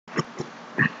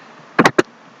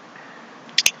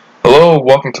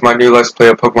welcome to my new Let's Play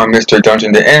of Pokemon Mystery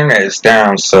Dungeon. The internet is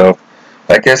down, so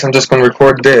I guess I'm just gonna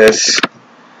record this.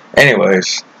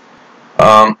 Anyways,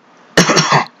 yeah,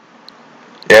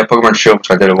 Pokemon Shield,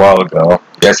 which I did a while ago.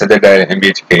 Yes, I did that in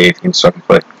NBA 2K18, so I can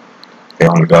play it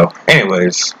long ago.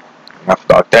 Anyways, enough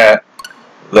about that.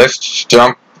 Let's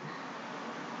jump.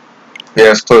 Yeah,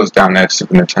 let's close down that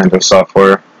Super Nintendo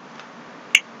software.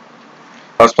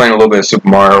 I was playing a little bit of Super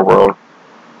Mario World.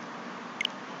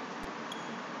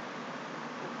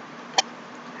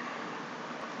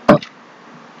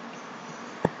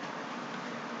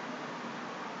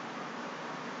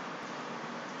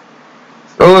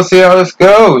 So let's see how this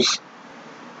goes.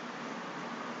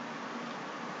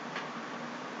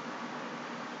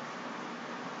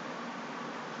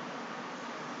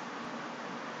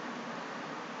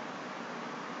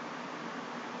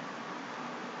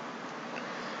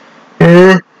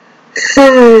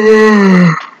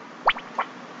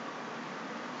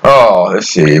 Oh, let's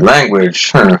see.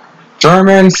 Language.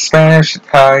 German, Spanish,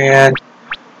 Italian,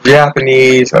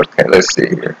 Japanese. Okay, let's see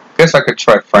here. Guess I could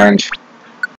try French.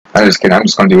 I'm just kidding. I'm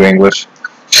just gonna do English.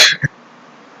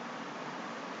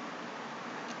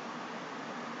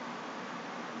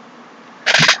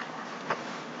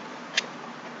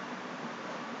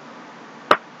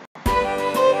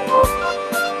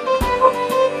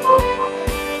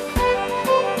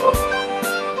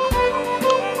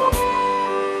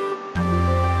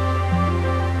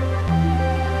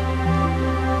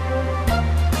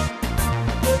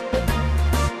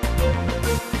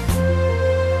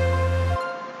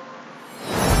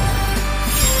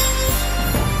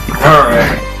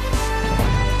 Alright.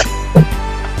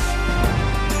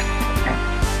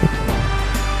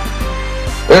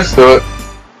 Let's do it.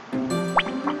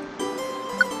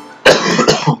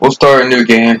 We'll start a new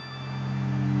game.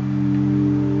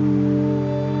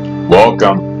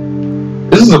 Welcome.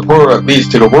 This is a portal that leads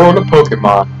to the world of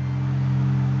Pokemon.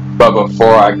 But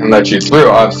before I can let you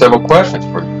through, I have several questions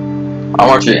for you. I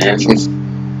want you to answer them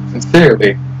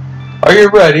sincerely. Are you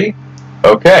ready?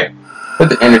 Okay. Let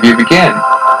the interview begin.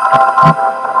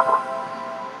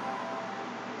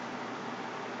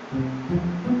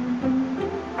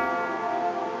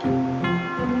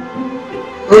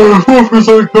 What was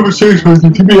our conversation with you?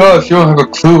 To be honest, you don't have a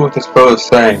clue what this fellow is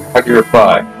saying. How do you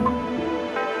reply?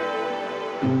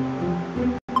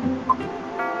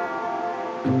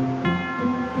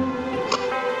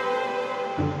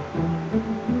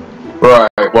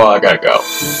 Right, well, I gotta go.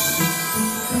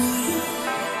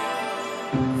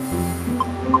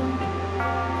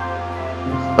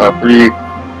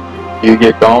 You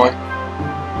get going?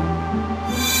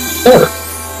 Sure.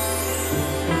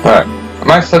 Alright.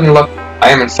 I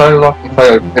am inside locked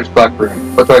inside a pitch black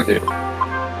room. What do I do?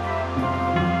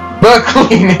 But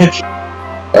clean it!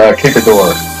 Kick the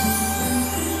door.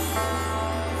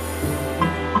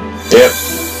 Yep.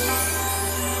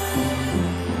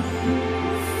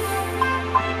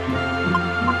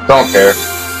 Don't care.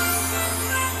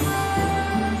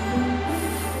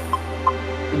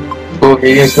 School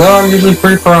meetings? No, I'm usually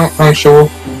pretty punctual.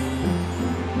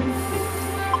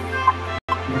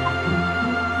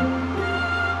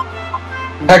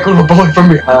 Heckle a bully from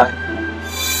behind.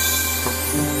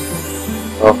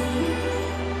 Oh.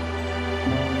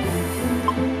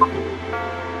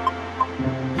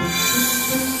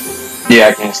 Yeah,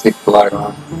 I can't stick the light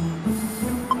on.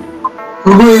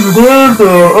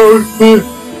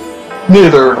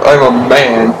 Neither. I'm a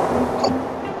man.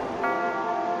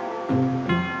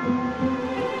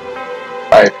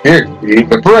 I appear to be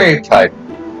the brave type.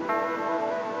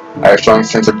 I have a strong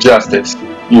sense of justice.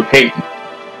 You hate me.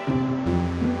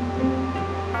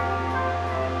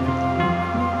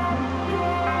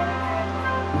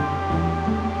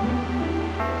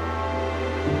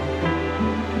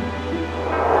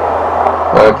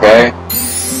 Okay.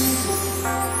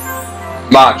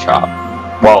 Machop.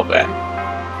 Well then.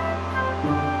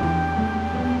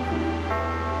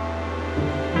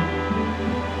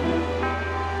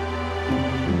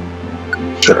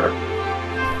 Sure.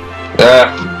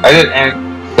 I didn't end,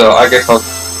 so I guess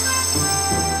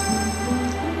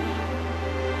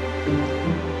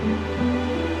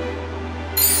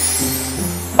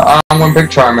I'm one big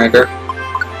Charmander.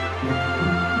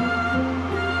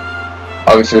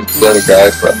 Obviously it's the other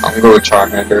guys, but I'm gonna go with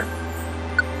Charmander.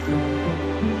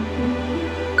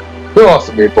 You'll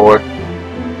also be a boy.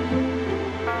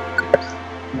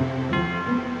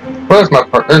 What is my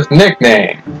partner's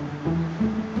nickname?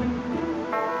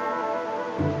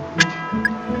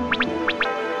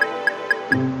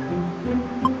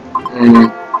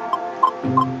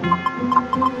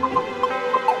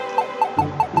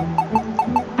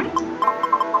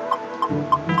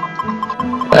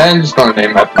 I'm just gonna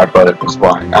name after my brother, because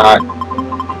why not?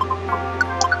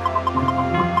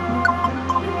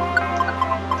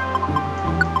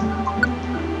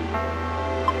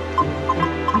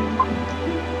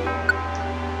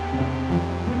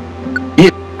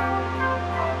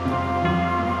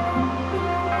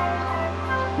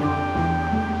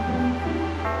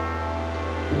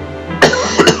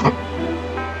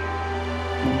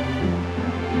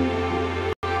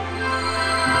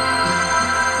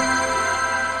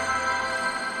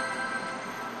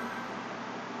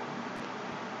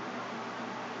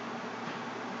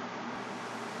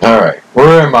 Alright,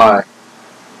 where am I?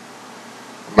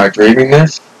 Am I dreaming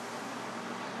this?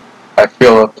 I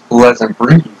feel a pleasant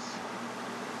breeze.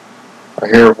 I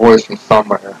hear a voice from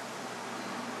somewhere.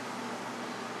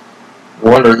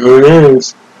 Wonder who it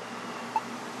is.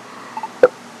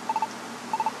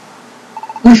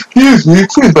 Excuse me,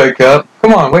 please wake up.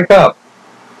 Come on, wake up.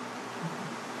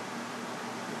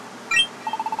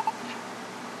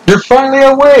 You're finally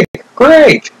awake!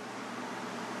 Great!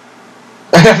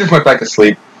 I just went back to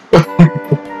sleep.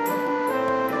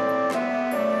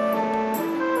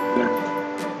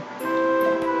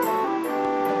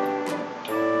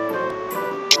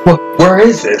 Where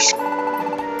is this?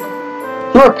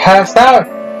 You're passed out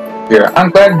here. I'm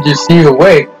glad to see you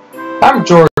awake. I'm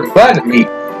Jordan, glad to meet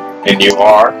you. And you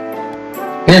are?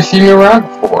 I never seen you around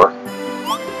before.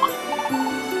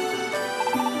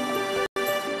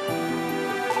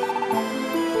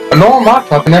 A normal mop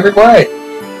top in every way.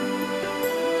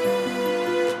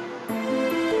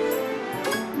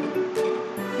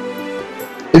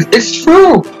 It's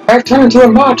true! I've turned into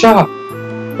a mop top.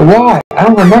 Why? I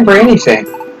don't remember anything.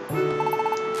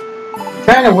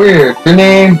 Kinda weird. Your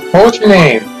name? What's your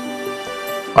name?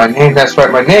 My name, that's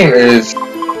right, my name is...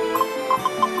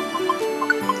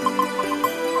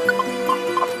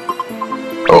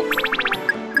 Oh.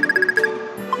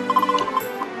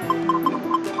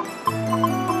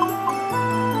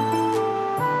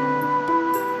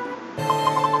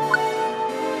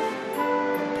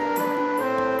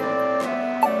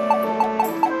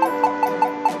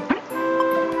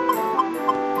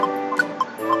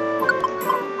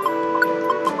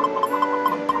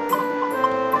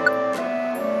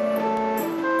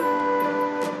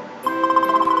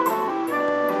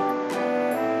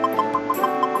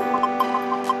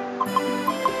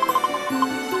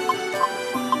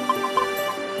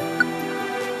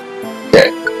 Okay.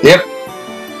 Yep.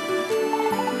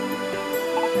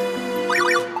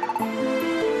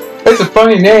 It's a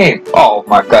funny name. Oh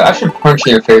my god, I should punch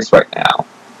you in your face right now.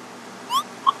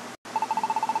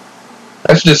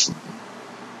 That's just...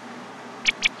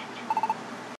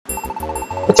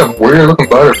 That's a weird looking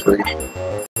Butterfree.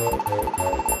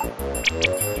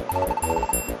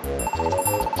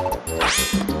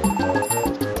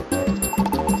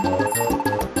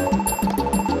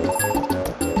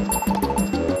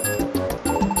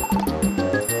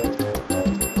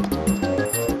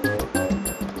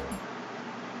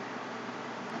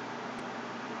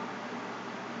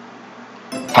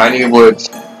 Tiny Woods.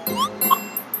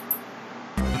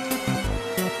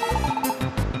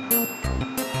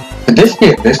 Could this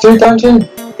be a mystery dungeon?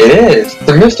 It is. It's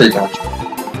a mystery dungeon.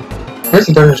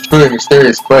 Mystery dungeon is truly a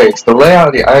mysterious place. The layout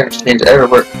of the items changes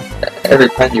every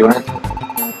pen you enter.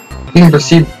 You can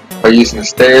proceed by using the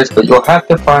stairs, but you'll have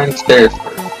to find the stairs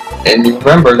first. And you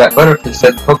remember that Butterfree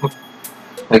said Pokemon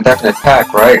can definitely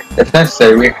attack, right? If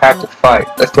necessary, we have to fight.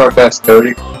 Let's do our best,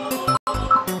 Cody.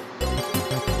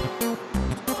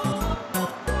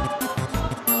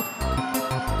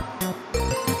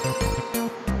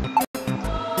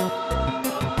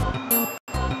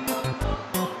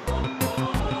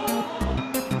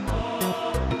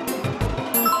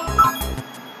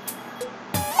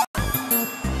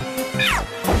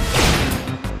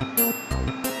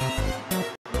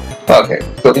 Okay,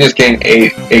 so we just gained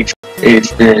 8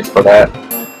 experience for that.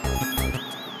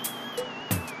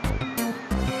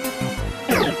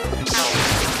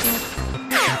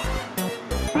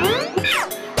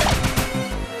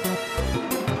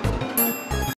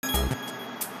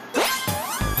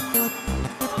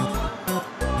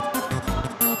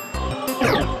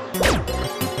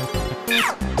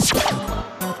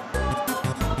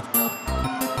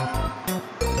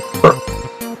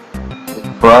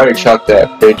 Karate chop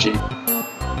that, Pidgey.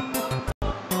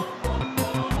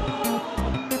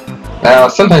 Now,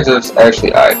 sometimes it's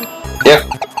actually I.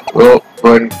 Yep, we'll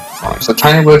go ahead and... So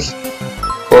Tiny Woods,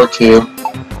 Core 2.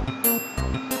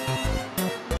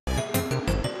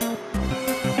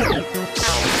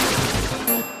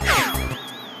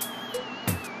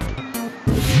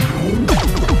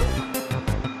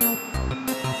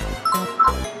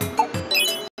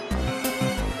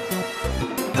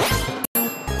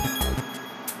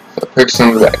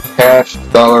 fixing that cash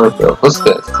dollar bill. What's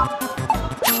this?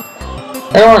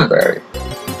 Aaronberry.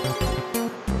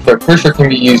 Which I'm pretty sure can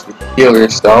be used to heal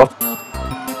yourself.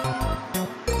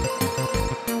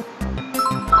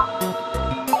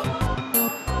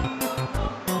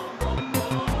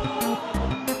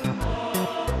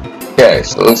 Okay,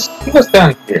 so let's see what's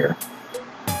down here.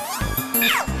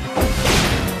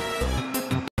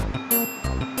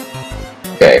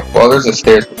 Okay, well there's a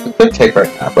stairs which we could take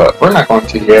right now, but we're not going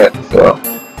to yet, so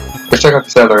let's check out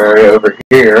this other area over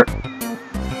here.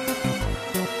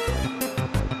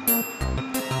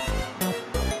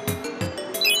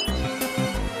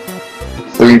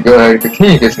 So we go ahead and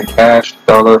continue to get some cash,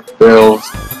 dollar, bills,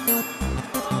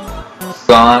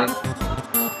 sun.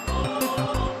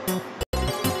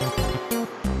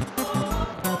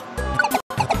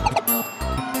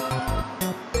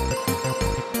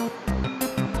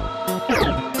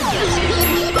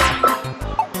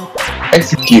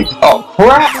 Execute. Oh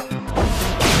crap!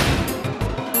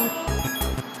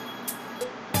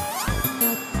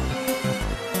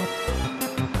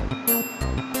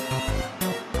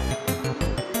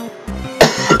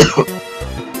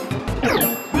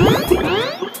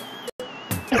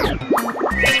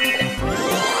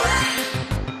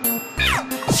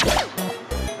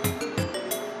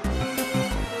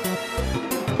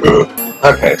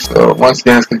 Okay, so once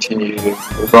again, let's continue to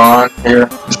move on here.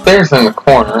 The stairs in the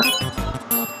corner.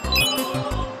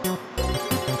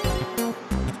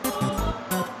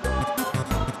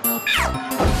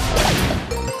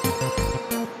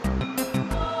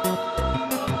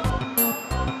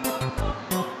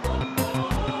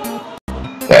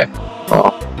 Okay,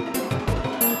 well.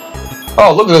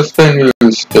 Oh, look at those things.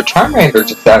 The Charmander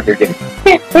just out here getting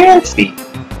fancy.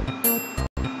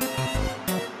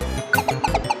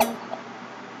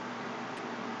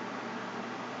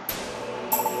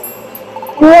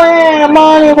 Wow,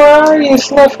 Monty, where are you,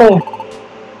 Sniffle?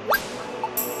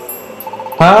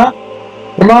 Huh?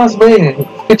 Your mom's waiting.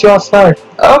 Let's get you outside.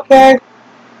 Okay.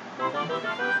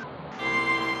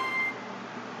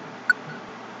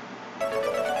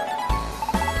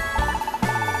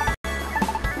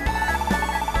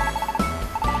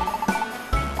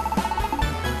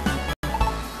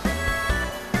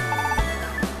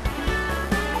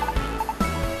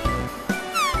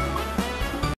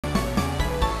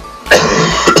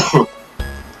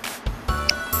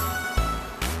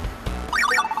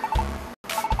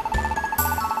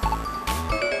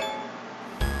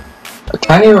 A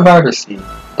tiny reviver seed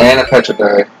and a Petra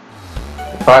Berry.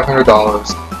 $500.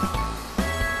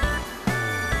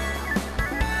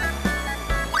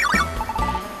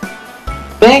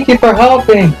 Thank you for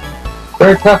helping!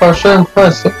 Very tough, I was sure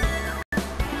impressed.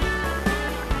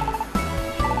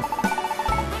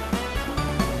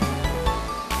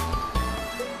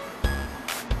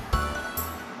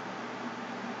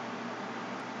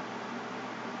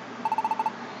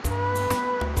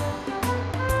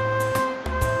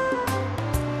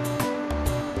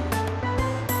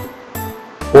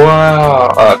 Wow,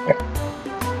 okay.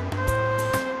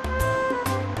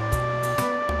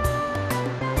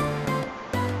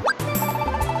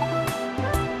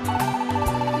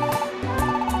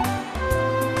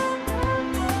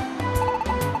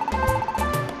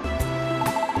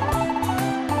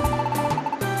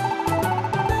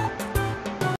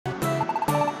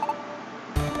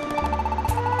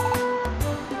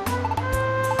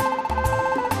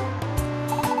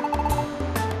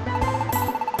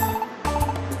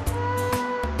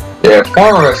 Yeah,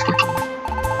 former rescue team.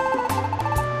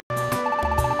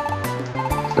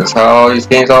 That's how all these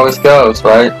games always goes,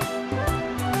 right?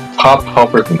 Top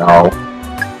helper, no.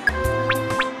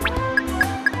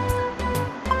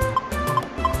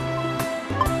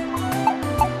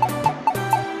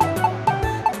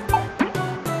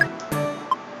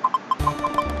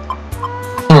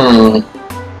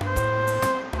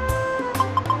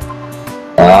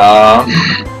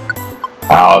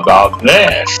 How about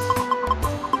this?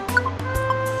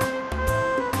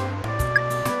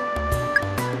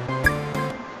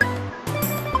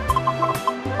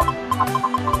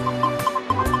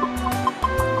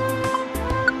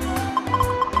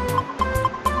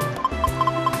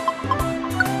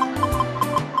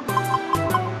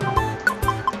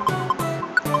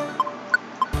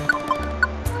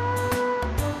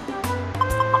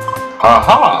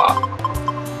 Aha!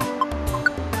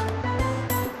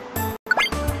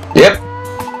 Yep.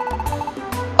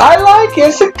 I like it.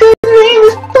 It's a good name.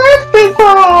 It's perfect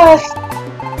for us.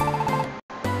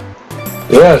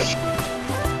 Yes.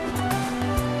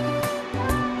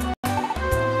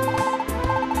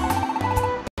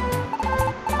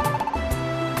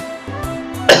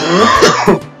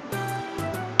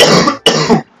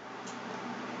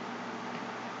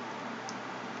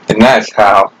 That's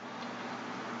how.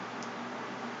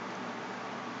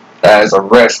 That is a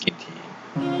rescue team.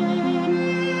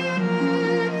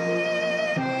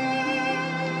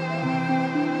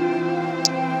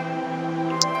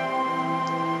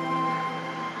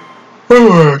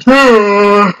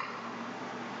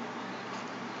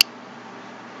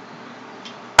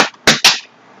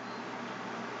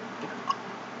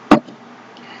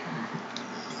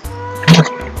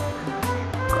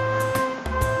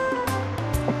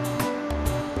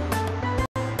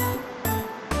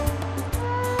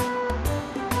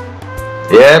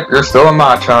 Yep, you're still a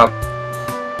Machop.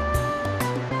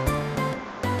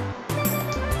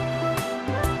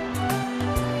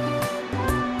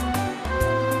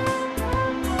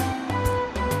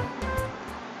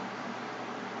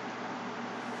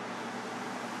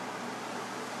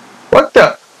 What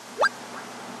the?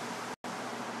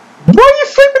 Why are you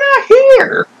sleeping out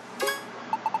here?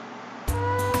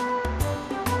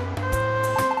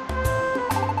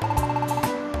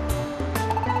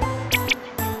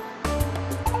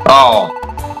 Oh.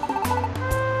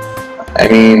 I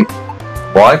mean,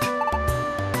 what?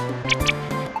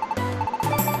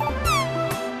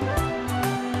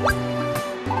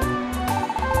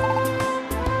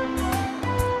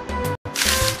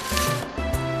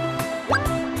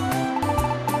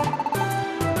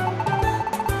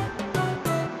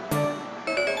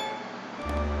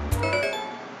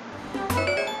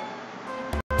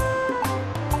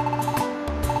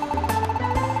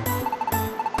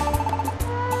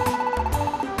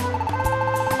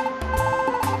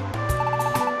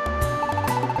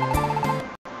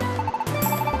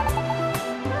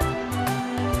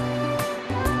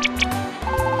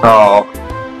 Oh,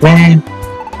 man.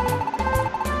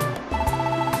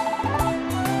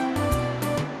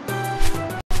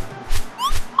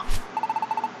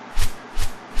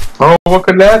 Oh, what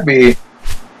could that be?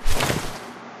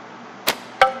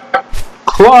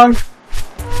 Clunk.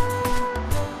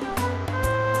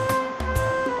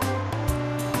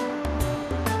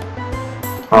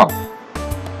 Oh.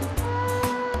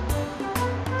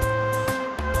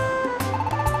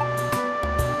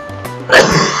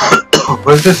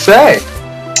 What does this say?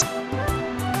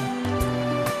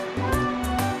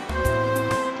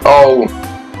 Oh.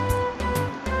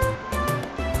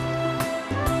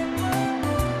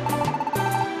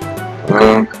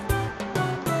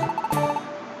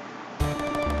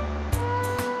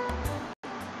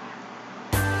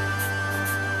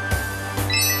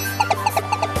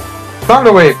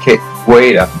 Thunderwave Kick.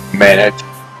 Wait a minute.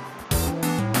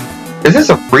 Is this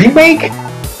a remake?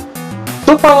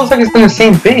 So far, it looks like it's been the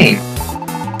same thing.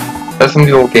 That's from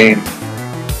the old game.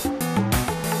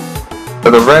 So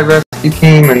the Red Rescue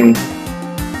Team and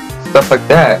stuff like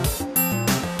that.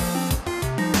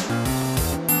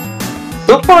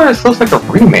 So far, this looks like a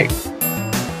remake.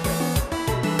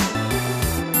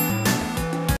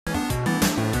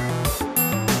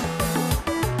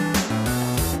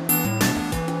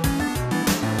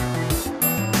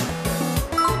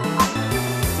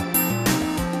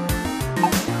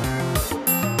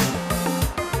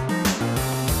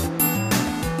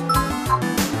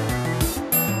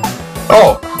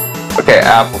 Oh, okay,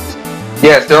 apples.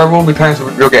 Yes, there will be times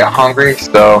where you'll get hungry,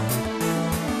 so...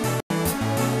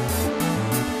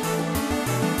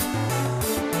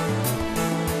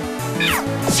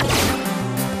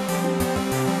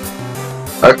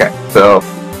 Okay, so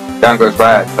down goes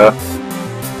Rat, huh?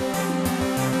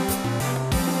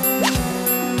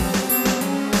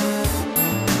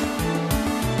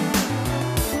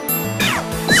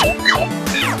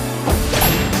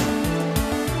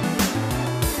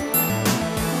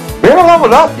 We haven't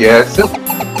leveled up yet.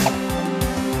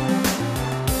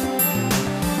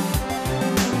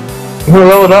 We haven't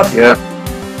leveled up yet.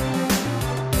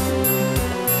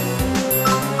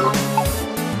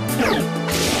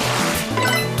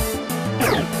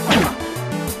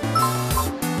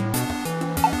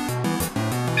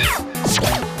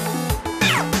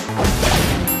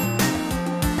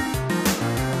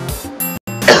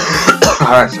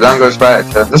 Alright, so down goes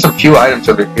Rat. There's a few items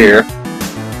over here.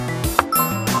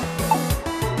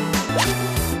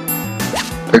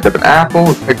 Picked up an apple,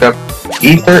 we picked up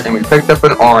ether, and we picked up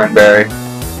an orange berry.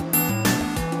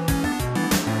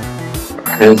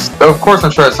 Of course,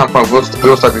 I'm sure at some point we'll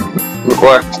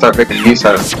start making use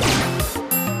out of it.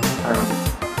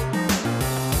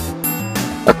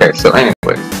 Okay, so anyways,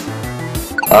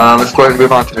 let's go ahead and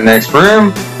move on to the next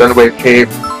room. Thunderwave Cave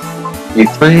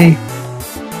E3.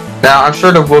 Now, I'm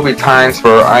sure there will be times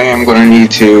where I am going to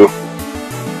need to,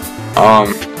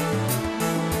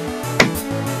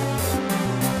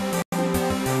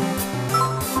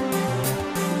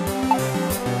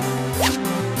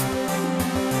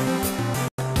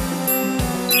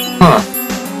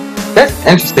 That's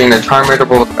interesting. The Charmander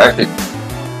will actually.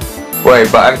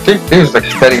 Wait, but I think there's like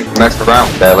settings to mess around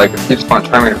with that. Like if you just want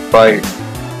Charmander to fight,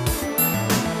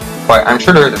 I'm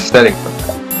sure there's a setting for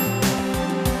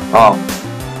that.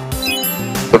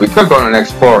 So we could go on and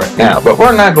explore right now, but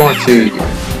we're not going to.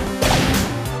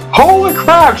 Holy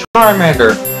crap,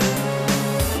 Charmander!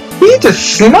 He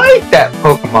just sniped that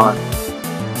Pokemon.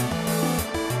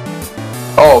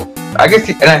 Oh, I guess,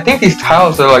 and I think these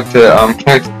tiles are like to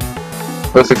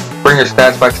supposed to bring your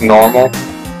stats back to normal.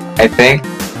 I think.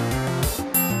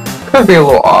 Could be a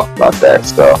little off about that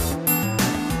stuff.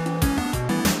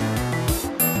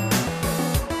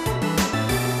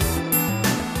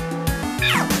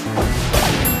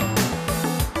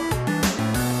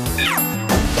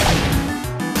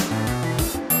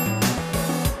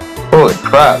 Holy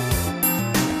crap.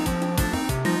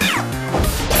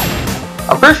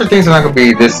 I'm pretty sure things are not going to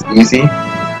be this easy.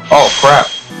 Oh crap.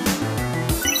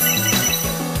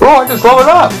 Oh, I just leveled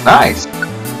up. Nice.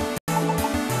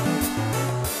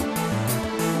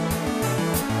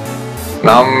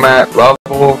 Now I'm at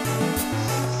level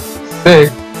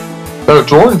 6. So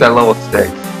Jordan's at level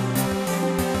 6.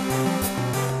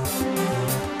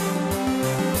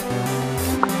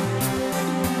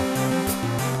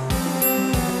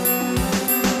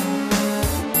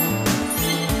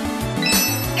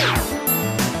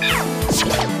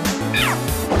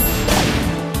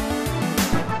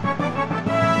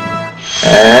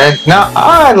 And now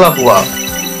I level up.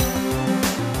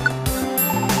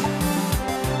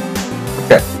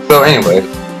 Okay, so anyways.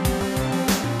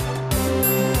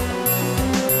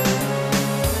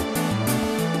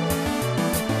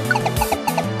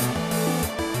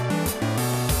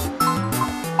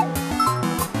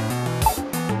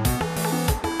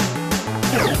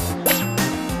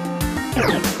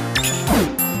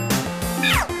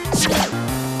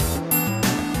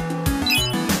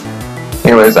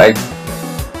 Anyways, I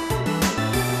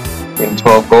gained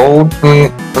 12 gold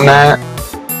from that.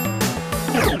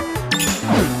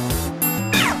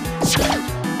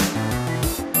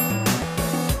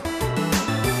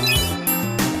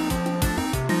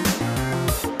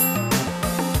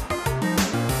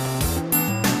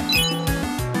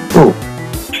 Ooh.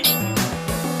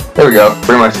 There we go.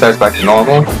 Pretty much sets back to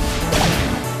normal.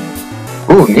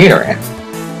 Ooh, Nidoran.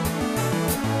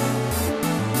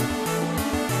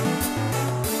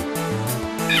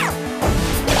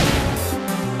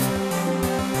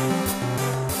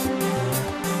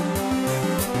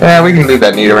 Yeah, we can leave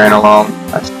that Nidoran alone,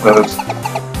 I suppose.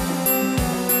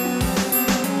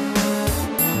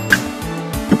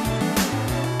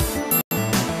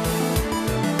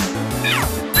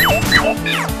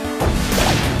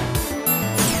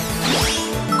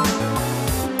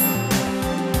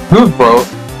 Move both.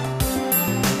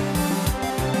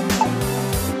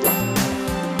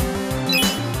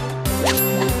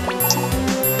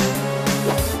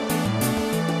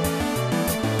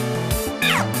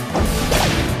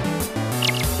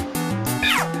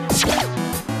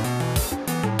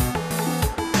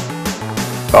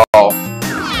 Oh.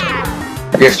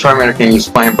 I guess Charmander can use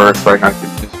Flame Burst right now.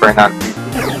 Just right now.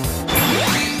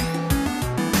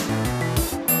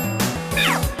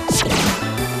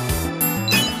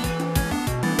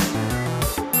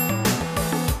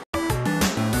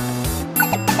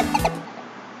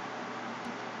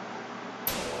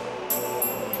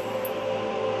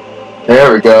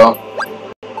 There we go.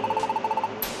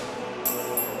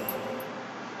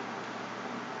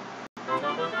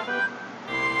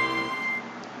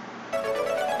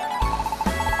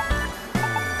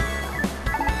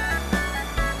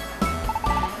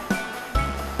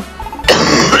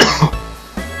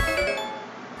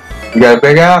 We got a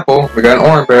big apple, we got an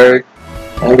orange berry,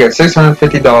 and we got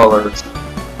 $650.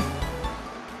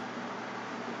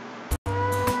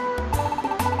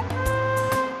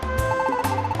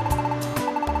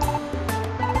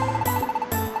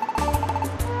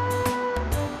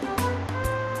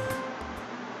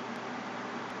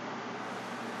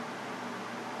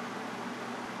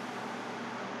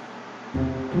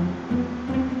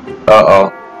 Uh-oh.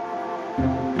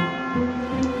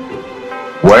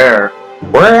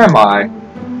 Where am I?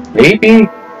 Maybe?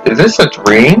 Is this a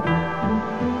dream?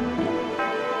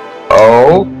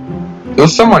 Oh?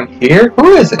 There's someone here?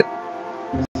 Who is it?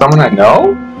 Someone I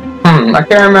know? I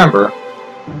can't remember.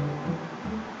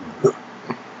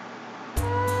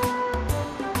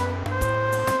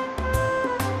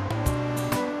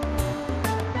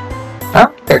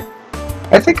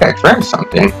 I think I dreamt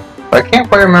something, but I can't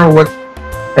quite remember what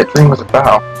that dream was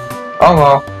about. Oh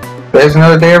well, there's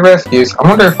another day of rescues. I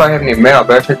wonder if I have any mail.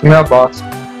 Better check the mailbox.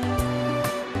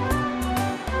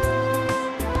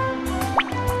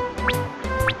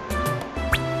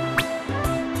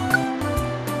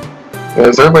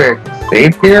 Is there a way I can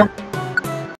save here?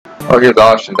 Oh, here's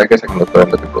options. I guess I can look at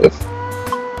this.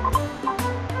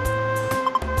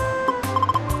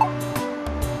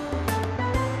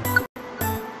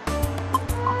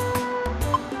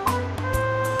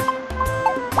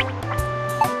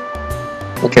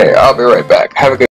 Okay, I'll be right back. Have a good